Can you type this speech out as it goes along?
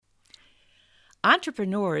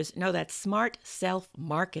Entrepreneurs know that smart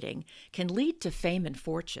self-marketing can lead to fame and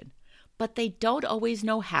fortune, but they don't always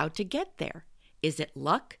know how to get there. Is it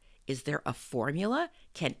luck? Is there a formula?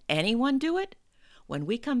 Can anyone do it? When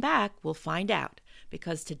we come back, we'll find out,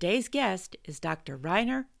 because today's guest is Dr.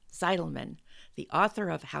 Rainer Zitelmann, the author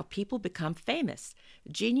of How People Become Famous,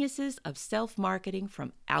 Geniuses of Self-Marketing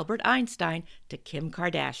from Albert Einstein to Kim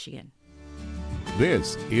Kardashian.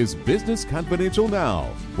 This is Business Confidential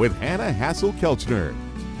Now with Hannah Hassel-Kelchner,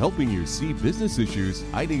 helping you see business issues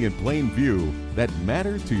hiding in plain view that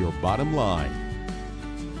matter to your bottom line.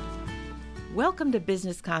 Welcome to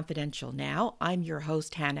Business Confidential Now. I'm your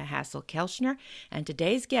host, Hannah Hassel-Kelchner, and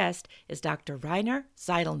today's guest is Dr. Rainer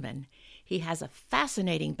Zitelmann. He has a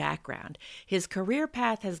fascinating background. His career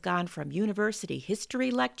path has gone from university history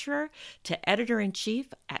lecturer to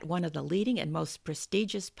editor-in-chief at one of the leading and most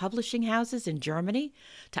prestigious publishing houses in Germany,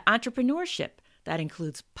 to entrepreneurship that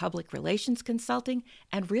includes public relations consulting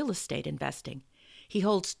and real estate investing. He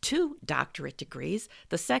holds 2 doctorate degrees,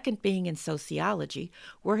 the second being in sociology,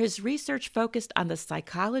 where his research focused on the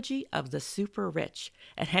psychology of the super rich.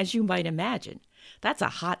 And as you might imagine, that's a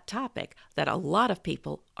hot topic that a lot of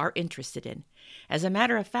people are interested in. As a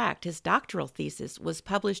matter of fact, his doctoral thesis was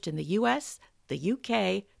published in the U.S., the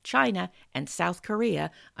UK, China, and South Korea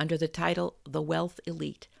under the title The Wealth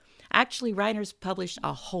Elite. Actually, Rainer's published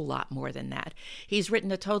a whole lot more than that. He's written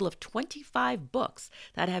a total of 25 books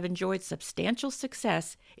that have enjoyed substantial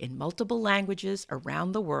success in multiple languages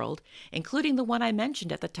around the world, including the one I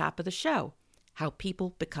mentioned at the top of the show, How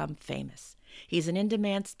People Become Famous. He's an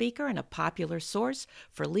in-demand speaker and a popular source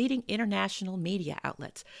for leading international media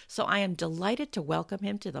outlets. So I am delighted to welcome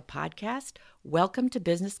him to the podcast. Welcome to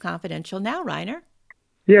Business Confidential Now, Rainer.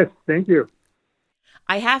 Yes, thank you.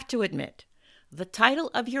 I have to admit, the title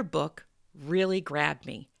of your book really grabbed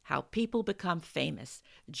me, How People Become Famous,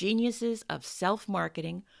 Geniuses of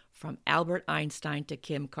Self-Marketing from Albert Einstein to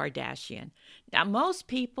Kim Kardashian. Now, most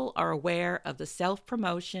people are aware of the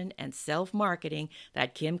self-promotion and self-marketing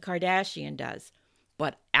that Kim Kardashian does.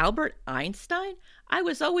 But Albert Einstein? I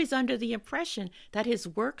was always under the impression that his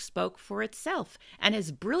work spoke for itself, and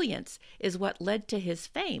his brilliance is what led to his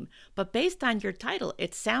fame. But based on your title,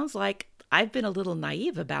 it sounds like I've been a little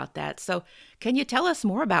naive about that. So can you tell us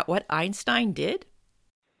more about what Einstein did?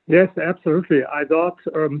 Yes, absolutely. I thought,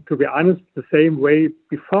 to be honest, the same way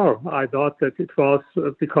before. I thought that it was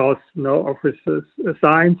because, of his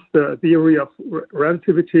science, the theory of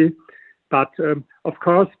relativity. But of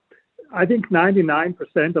course, I think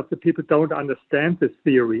 99% of the people don't understand this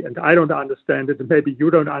theory, and I don't understand it, and maybe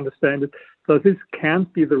you don't understand it. So this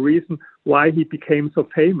can't be the reason why he became so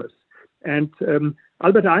famous. And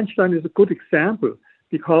Albert Einstein is a good example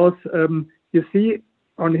because you see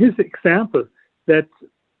on his example that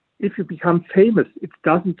if you become famous, it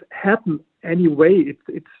doesn't happen anyway.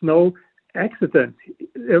 It's no accident.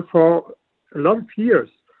 For a lot of years,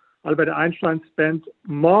 Albert Einstein spent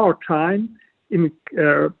more time in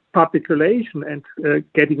public relation and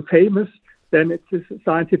getting famous than it's his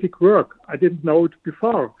scientific work. I didn't know it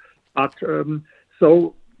before, but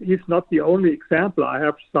so he's not the only example. I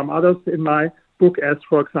have some others in my book, as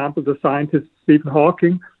for example, the scientist Stephen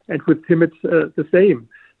Hawking, and with him it's the same.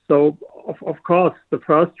 So of course, the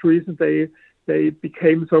first reason they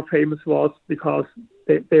became so famous was because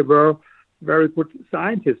they were very good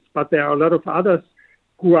scientists. But there are a lot of others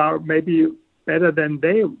who are maybe better than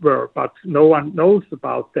they were, but no one knows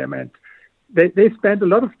about them, and they spend a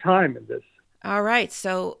lot of time in this. All right.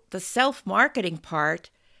 So the self-marketing part,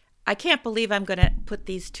 I can't believe I'm going to put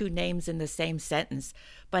these 2 names in the same sentence,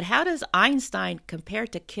 but how does Einstein compare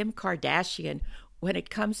to Kim Kardashian when it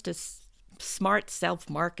comes to smart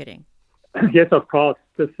self-marketing? Yes, of course.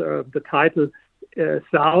 The title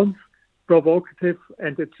sounds provocative,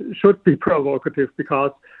 and it should be provocative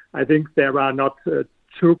because I think there are not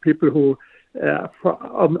 2 people who,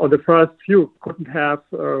 on the first view, couldn't have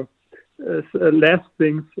less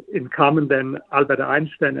things in common than Albert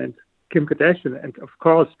Einstein and Kim Kardashian. And of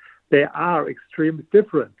course, they are extremely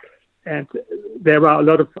different. And there are a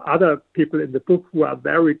lot of other people in the book who are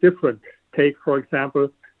very different. Take, for example,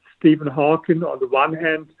 Stephen Hawking on the one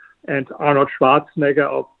hand and Arnold Schwarzenegger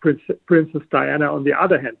or Princess Diana on the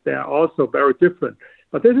other hand. They are also very different.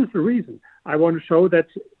 But this is the reason. I want to show that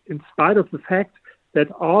in spite of the fact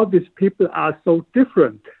that all these people are so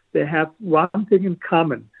different, they have one thing in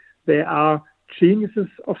common. They are geniuses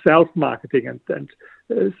of self-marketing. And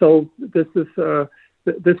so this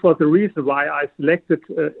was the reason why I selected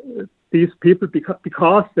these people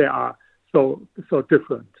because they are so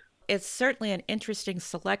different. It's certainly an interesting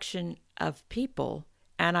selection of people,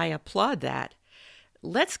 and I applaud that.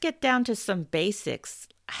 Let's get down to some basics.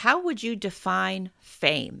 How would you define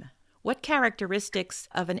fame? What characteristics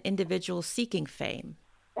of an individual seeking fame?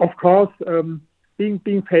 Of course,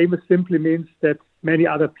 being famous simply means that many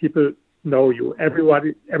other people know you.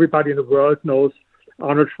 Everybody in the world knows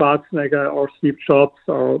Arnold Schwarzenegger or Steve Jobs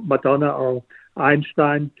or Madonna or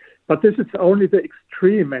Einstein. But this is only the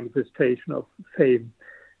extreme manifestation of fame.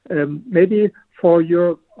 Maybe for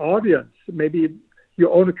your audience, maybe you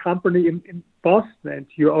own a company in Boston and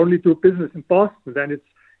you only do business in Boston, then it's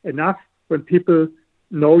enough when people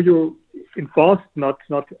know you in Boston.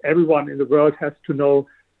 Not everyone in the world has to know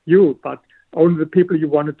you, but only the people you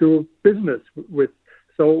want to do business with.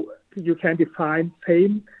 So you can define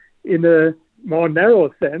fame in a more narrow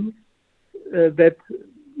sense that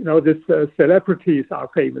these celebrities are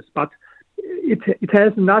famous, but it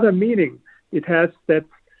has another meaning. It has the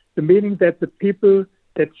meaning that the people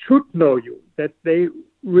that should know you, that they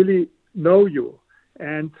really know you.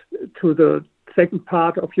 And to the second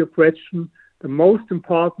part of your question, the most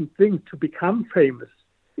important thing to become famous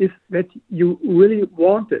is that you really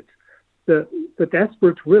want it, the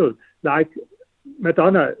desperate will. Like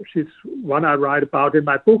Madonna, she's one I write about in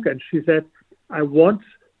my book, and she said, I won't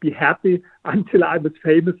be happy until I'm as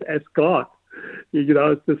famous as God. This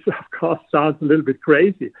of course sounds a little bit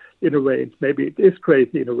crazy in a way. Maybe it is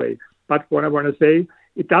crazy in a way. But what I want to say,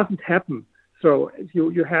 it doesn't happen. So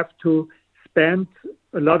you have to spend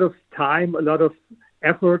a lot of time, a lot of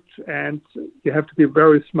effort, and you have to be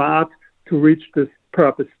very smart to reach this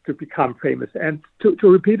purpose, to become famous. And to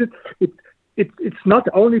repeat it's not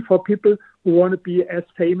only for people who want to be as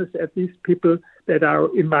famous as these people that are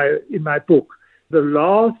in my book. The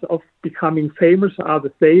laws of becoming famous are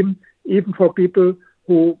the same, even for people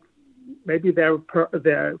who maybe their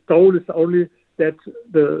goal is only that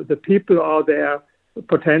the people or their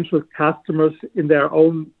potential customers in their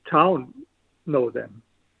own town know them.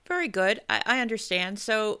 Very good. I understand.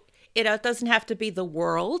 So it doesn't have to be the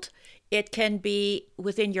world. It can be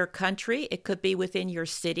within your country. It could be within your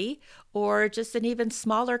city, or just an even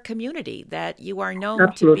smaller community that you are known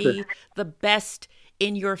Absolutely. to be the best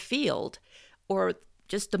in your field, or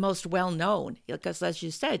just the most well-known. Because as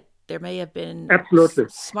you said, there may have been Absolutely.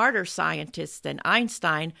 Smarter scientists than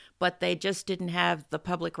Einstein, but they just didn't have the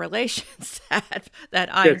public relations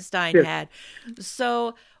that Einstein had.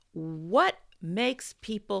 So what makes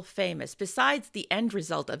people famous, besides the end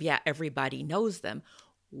result of, everybody knows them?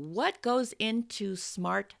 What goes into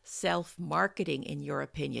smart self-marketing, in your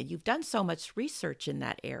opinion? You've done so much research in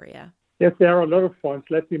that area. Yes, there are a lot of points.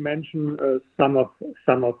 Let me mention some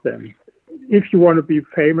of them. If you want to be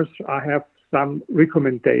famous, I have some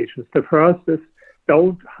recommendations. The first is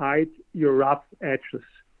don't hide your rough edges.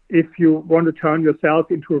 If you want to turn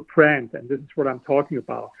yourself into a brand, and this is what I'm talking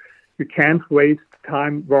about, you can't waste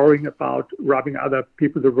time worrying about rubbing other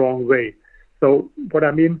people the wrong way. So what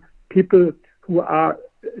I mean, people who are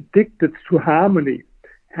addicted to harmony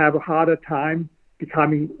have a harder time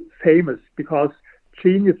becoming famous, because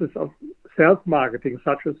geniuses of self-marketing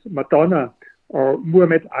such as Madonna or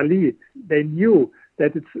Muhammad Ali, they knew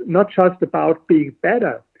that it's not just about being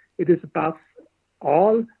better, it is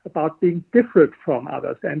all about being different from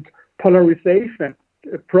others. And polarization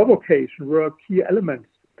and provocation were key elements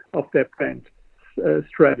of their brand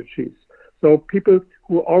strategies. So people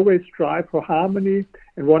who always strive for harmony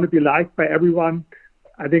and want to be liked by everyone,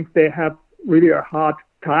 I think they have really a hard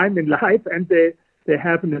time in life, and they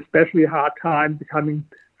have an especially hard time becoming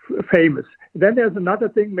famous. Then there's another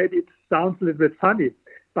thing, maybe it sounds a little bit funny,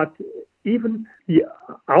 but even the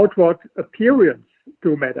outward appearance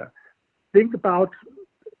do matter. Think about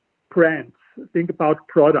brands, think about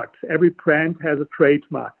products. Every brand has a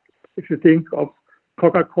trademark. If you think of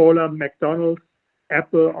Coca-Cola, McDonald's,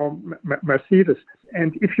 Apple, or Mercedes,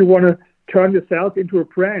 and if you want to turn yourself into a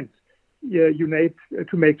brand, you need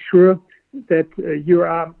to make sure that you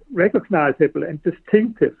are recognizable and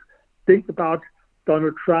distinctive. Think about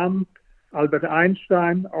Donald Trump, Albert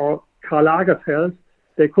Einstein, or Karl Lagerfeld.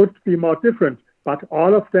 They could be more different, but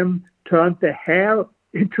all of them turned their hair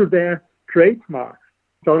into their trademarks.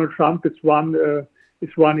 Donald Trump is one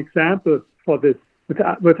example for this.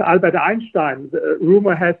 With Albert Einstein, the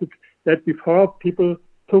rumor has it that before people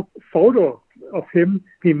took photos of him,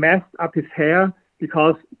 he messed up his hair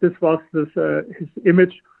because this was his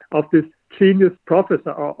image of this genius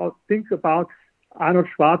professor. Or think about Arnold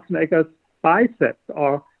Schwarzenegger's biceps,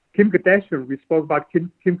 or Kim Kardashian. We spoke about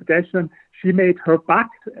Kim Kardashian. She made her butt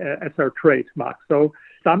as her trademark. So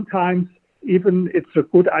sometimes even it's a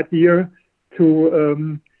good idea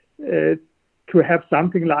to have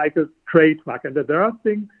something like a trademark. And the third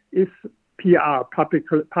thing is PR,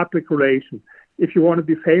 public relation. If you want to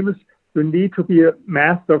be famous, you need to be a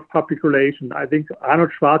master of public relations. I think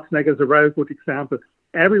Arnold Schwarzenegger is a very good example.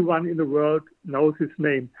 Everyone in the world knows his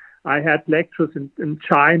name. I had lectures in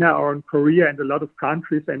China or in Korea and a lot of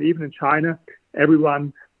countries, and even in China,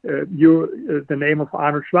 everyone knew the name of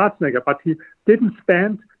Arnold Schwarzenegger, but he didn't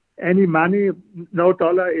spend any money, no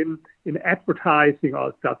dollar in advertising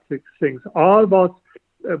or such things. All was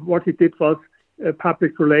what he did was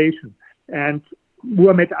public relations. And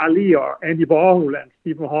Muhammad Ali or Andy Warhol and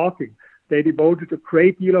Stephen Hawking, they devoted a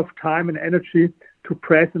great deal of time and energy to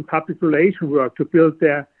press and public relation work to build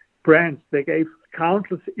their brands. They gave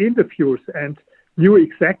countless interviews and knew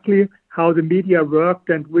exactly how the media worked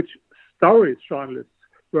and which stories journalists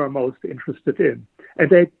were most interested in. And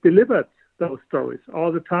they delivered those stories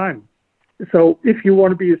all the time. So if you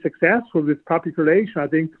want to be successful with public relations, I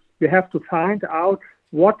think you have to find out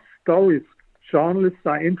what stories journalists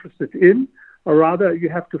are interested in, or rather you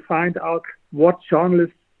have to find out what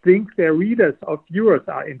journalists think their readers or viewers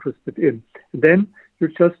are interested in. And then you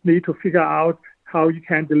just need to figure out how you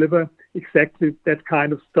can deliver exactly that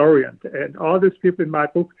kind of story. And all these people in my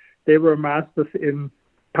book, they were masters in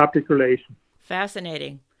public relations.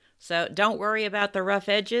 Fascinating. So don't worry about the rough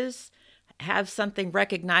edges. Have something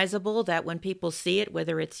recognizable that when people see it,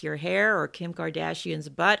 whether it's your hair or Kim Kardashian's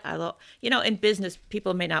butt, in business,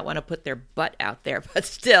 people may not want to put their butt out there, but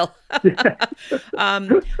still.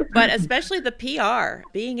 But especially the PR,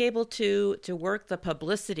 being able to work the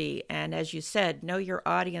publicity and, as you said, know your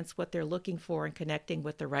audience, what they're looking for, and connecting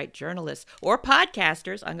with the right journalists or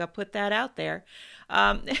podcasters. I'm going to put that out there.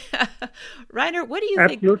 Rainer, what do you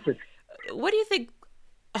think? Absolutely. What do you think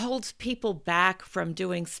holds people back from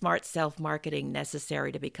doing smart self-marketing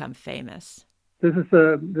necessary to become famous? This is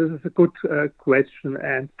a good question,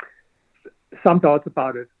 and some thoughts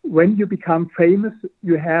about it. When you become famous,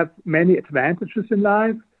 you have many advantages in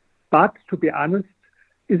life, but to be honest,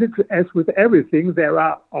 as with everything, there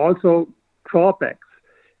are also drawbacks.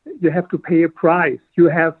 You have to pay a price. You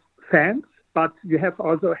have fans, but you have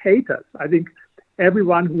also haters. I think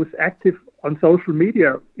everyone who is active on social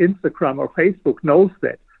media, Instagram or Facebook, knows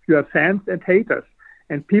that. You have fans and haters.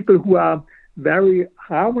 And people who are very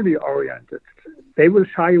harmony-oriented, they will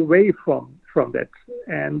shy away from that.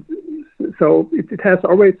 And so it has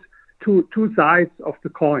always two sides of the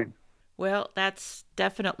coin. Well, that's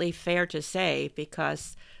definitely fair to say,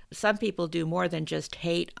 because some people do more than just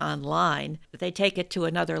hate online. They take it to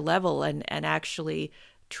another level and actually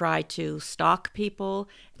try to stalk people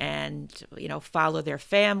and, follow their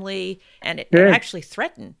family and actually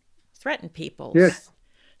threaten people. Yes.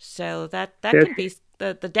 So that can be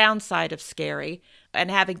the downside of scary, and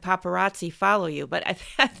having paparazzi follow you. But I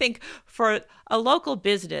think for a local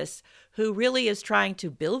business who really is trying to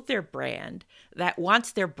build their brand, that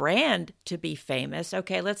wants their brand to be famous,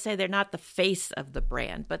 okay, let's say they're not the face of the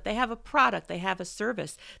brand, but they have a product, they have a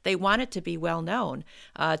service, they want it to be well known,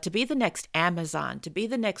 to be the next Amazon, to be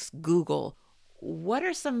the next Google. What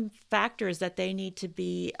are some factors that they need to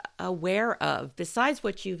be aware of, besides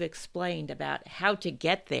what you've explained about how to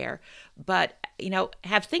get there? But,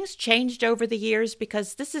 have things changed over the years?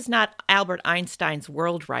 Because this is not Albert Einstein's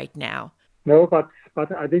world right now. No, but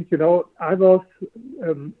I think, I was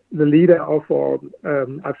the leader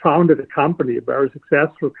I founded a company, a very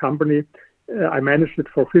successful company. I managed it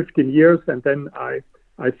for 15 years, and then I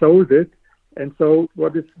sold it. And so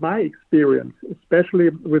what is my experience, especially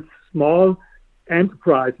with small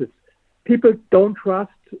enterprises, people don't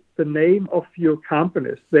trust the name of your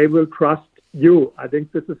companies. They will trust you. I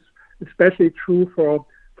think this is especially true for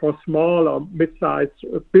small or mid-sized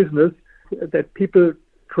business, that people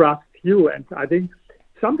trust you. And I think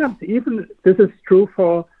sometimes even this is true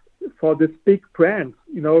for this big brands,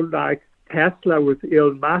 like Tesla with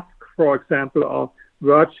Elon Musk, for example, or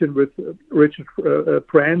Virgin with Richard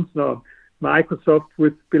Branson, or Microsoft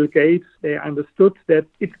with Bill Gates. They understood that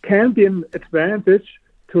it can be an advantage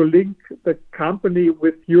to link the company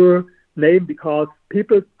with your name, because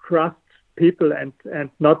people trust people and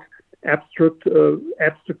not abstract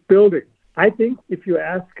buildings. I think if you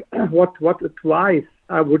ask what advice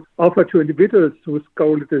I would offer to individuals whose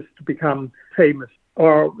goal it is to become famous,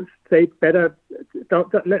 or say better,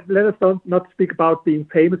 let us not speak about being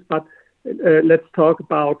famous, but let's talk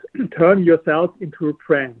about turning yourself into a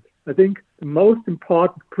brand. I think the most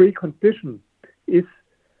important precondition is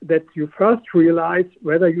that you first realize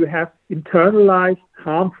whether you have internalized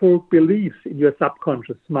harmful beliefs in your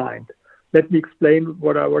subconscious mind. Let me explain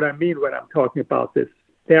what I mean when I'm talking about this.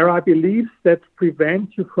 There are beliefs that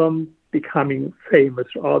prevent you from becoming famous,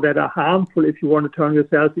 or that are harmful if you want to turn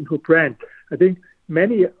yourself into a brand. I think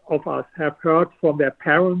many of us have heard from their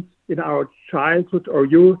parents in our childhood or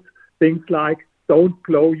youth things like, don't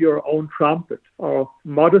blow your own trumpet, or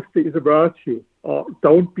modesty is a virtue, or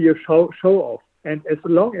don't be a show-off. And as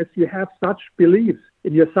long as you have such beliefs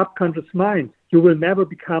in your subconscious mind, you will never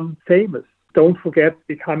become famous. Don't forget,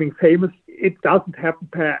 becoming famous, it doesn't happen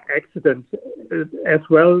per accident. As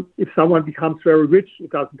well, if someone becomes very rich,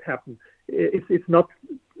 it doesn't happen. It's not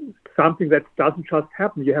something that doesn't just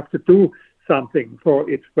happen. You have to do something for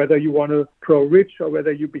it, whether you want to grow rich or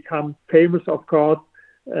whether you become famous, of course.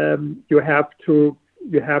 You have to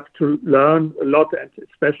learn a lot, and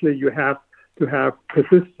especially you have to have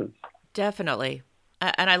persistence. Definitely.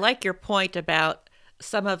 And I like your point about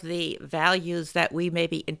some of the values that we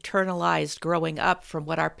maybe internalized growing up from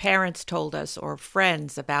what our parents told us or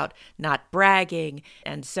friends about not bragging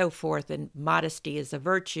and so forth, and modesty is a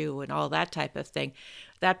virtue and all that type of thing.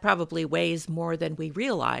 That probably weighs more than we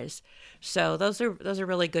realize. So those are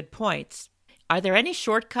really good points. Are there any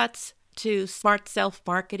shortcuts to smart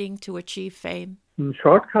self-marketing to achieve fame?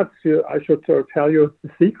 Shortcuts, I should tell you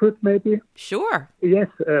the secret, maybe? Sure. Yes,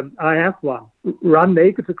 I have one. Run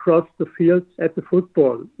naked across the field at the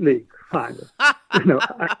football league final.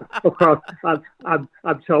 Of course, I'm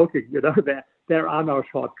joking. There are no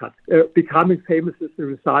shortcuts. Becoming famous is the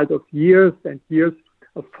result of years and years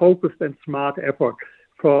of focused and smart effort.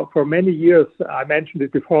 For many years, I mentioned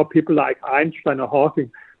it before, people like Einstein or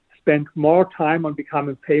Hawking spent more time on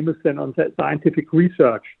becoming famous than on scientific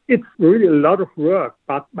research. It's really a lot of work,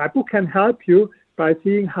 but my book can help you by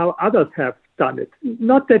seeing how others have done it.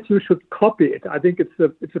 Not that you should copy it. I think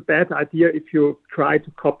it's a bad idea if you try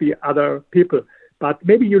to copy other people. But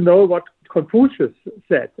maybe you know what Confucius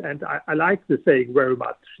said, and I like the saying very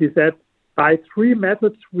much. He said, by 3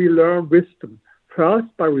 methods we learn wisdom.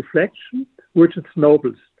 First, by reflection, which is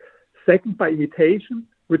noblest. Second, by imitation,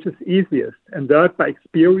 which is easiest, and third, by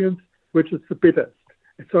experience, which is the bitterest.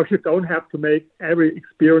 And so you don't have to make every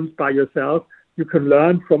experience by yourself. You can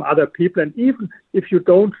learn from other people, and even if you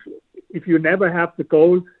never have the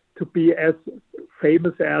goal to be as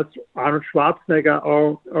famous as Arnold Schwarzenegger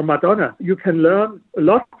or Madonna, you can learn a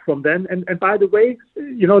lot from them. And by the way,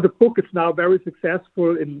 the book is now very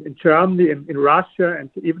successful in Germany, in Russia, and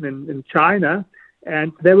even in China.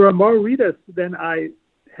 And there were more readers than I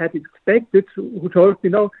had expected who told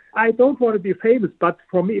me, I don't want to be famous, but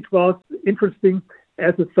for me it was interesting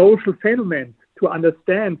as a social phenomenon to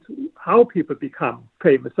understand how people become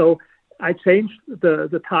famous. So I changed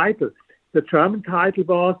the title. The German title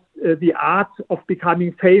was The Art of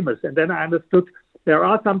Becoming Famous. And then I understood there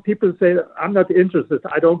are some people who say, I'm not interested,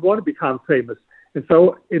 I don't want to become famous. And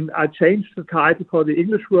so I changed the title for the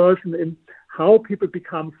English version in How People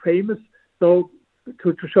Become Famous. So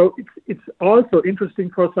to show it's also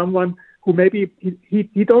interesting for someone who maybe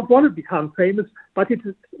he don't want to become famous, but it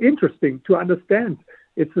is interesting to understand.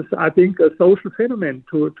 It's, I think, a social phenomenon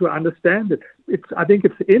to understand it. I think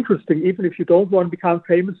it's interesting, even if you don't want to become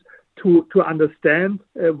famous, to understand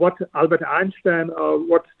what Albert Einstein or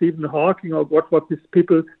what Stephen Hawking or what these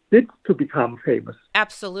people did to become famous.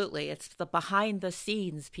 Absolutely. It's the behind the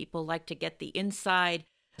scenes. People like to get the inside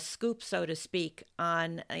scoop, so to speak,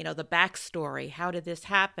 on the backstory. How did this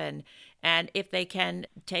happen? And if they can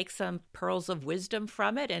take some pearls of wisdom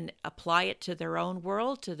from it and apply it to their own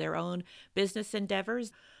world, to their own business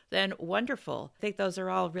endeavors, then wonderful. I think those are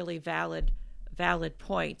all really valid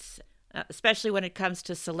points, especially when it comes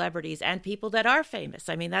to celebrities and people that are famous.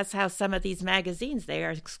 I mean, that's how some of these magazines, they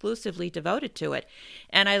are exclusively devoted to it.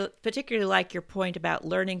 And I particularly like your point about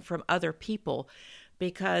learning from other people,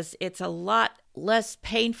 because it's a lot less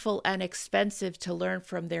painful and expensive to learn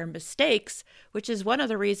from their mistakes, which is one of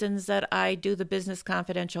the reasons that I do the Business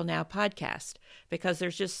Confidential Now podcast, because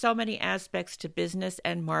there's just so many aspects to business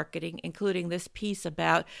and marketing, including this piece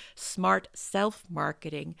about smart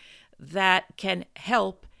self-marketing that can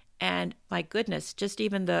help. And my goodness, just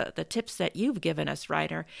even the tips that you've given us,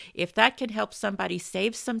 Rainer, if that can help somebody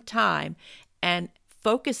save some time and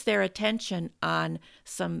focus their attention on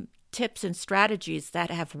some tips and strategies that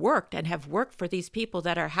have worked for these people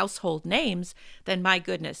that are household names, then my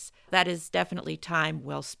goodness, that is definitely time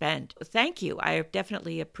well spent. Thank you. I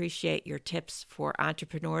definitely appreciate your tips for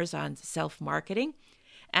entrepreneurs on self-marketing.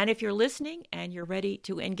 And if you're listening and you're ready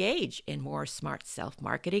to engage in more smart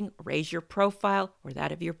self-marketing, raise your profile or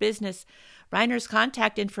that of your business, Rainer's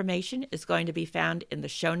contact information is going to be found in the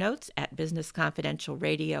show notes at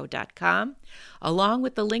businessconfidentialradio.com, along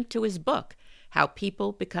with the link to his book, How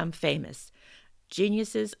People Become Famous,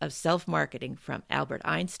 Geniuses of Self-Marketing, from Albert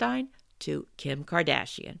Einstein to Kim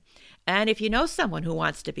Kardashian. And if you know someone who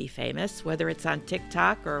wants to be famous, whether it's on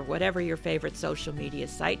TikTok or whatever your favorite social media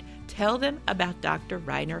site, tell them about Dr.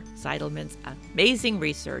 Rainer Seidelman's amazing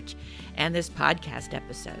research and this podcast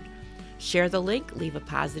episode. Share the link, leave a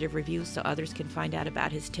positive review so others can find out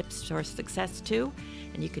about his tips for success too.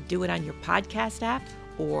 And you could do it on your podcast app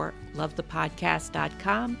or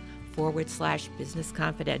lovethepodcast.com/Business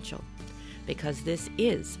Confidential. Because this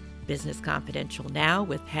is Business Confidential Now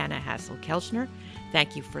with Hannah Hassel-Kelchner.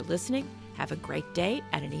 Thank you for listening. Have a great day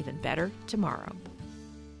and an even better tomorrow.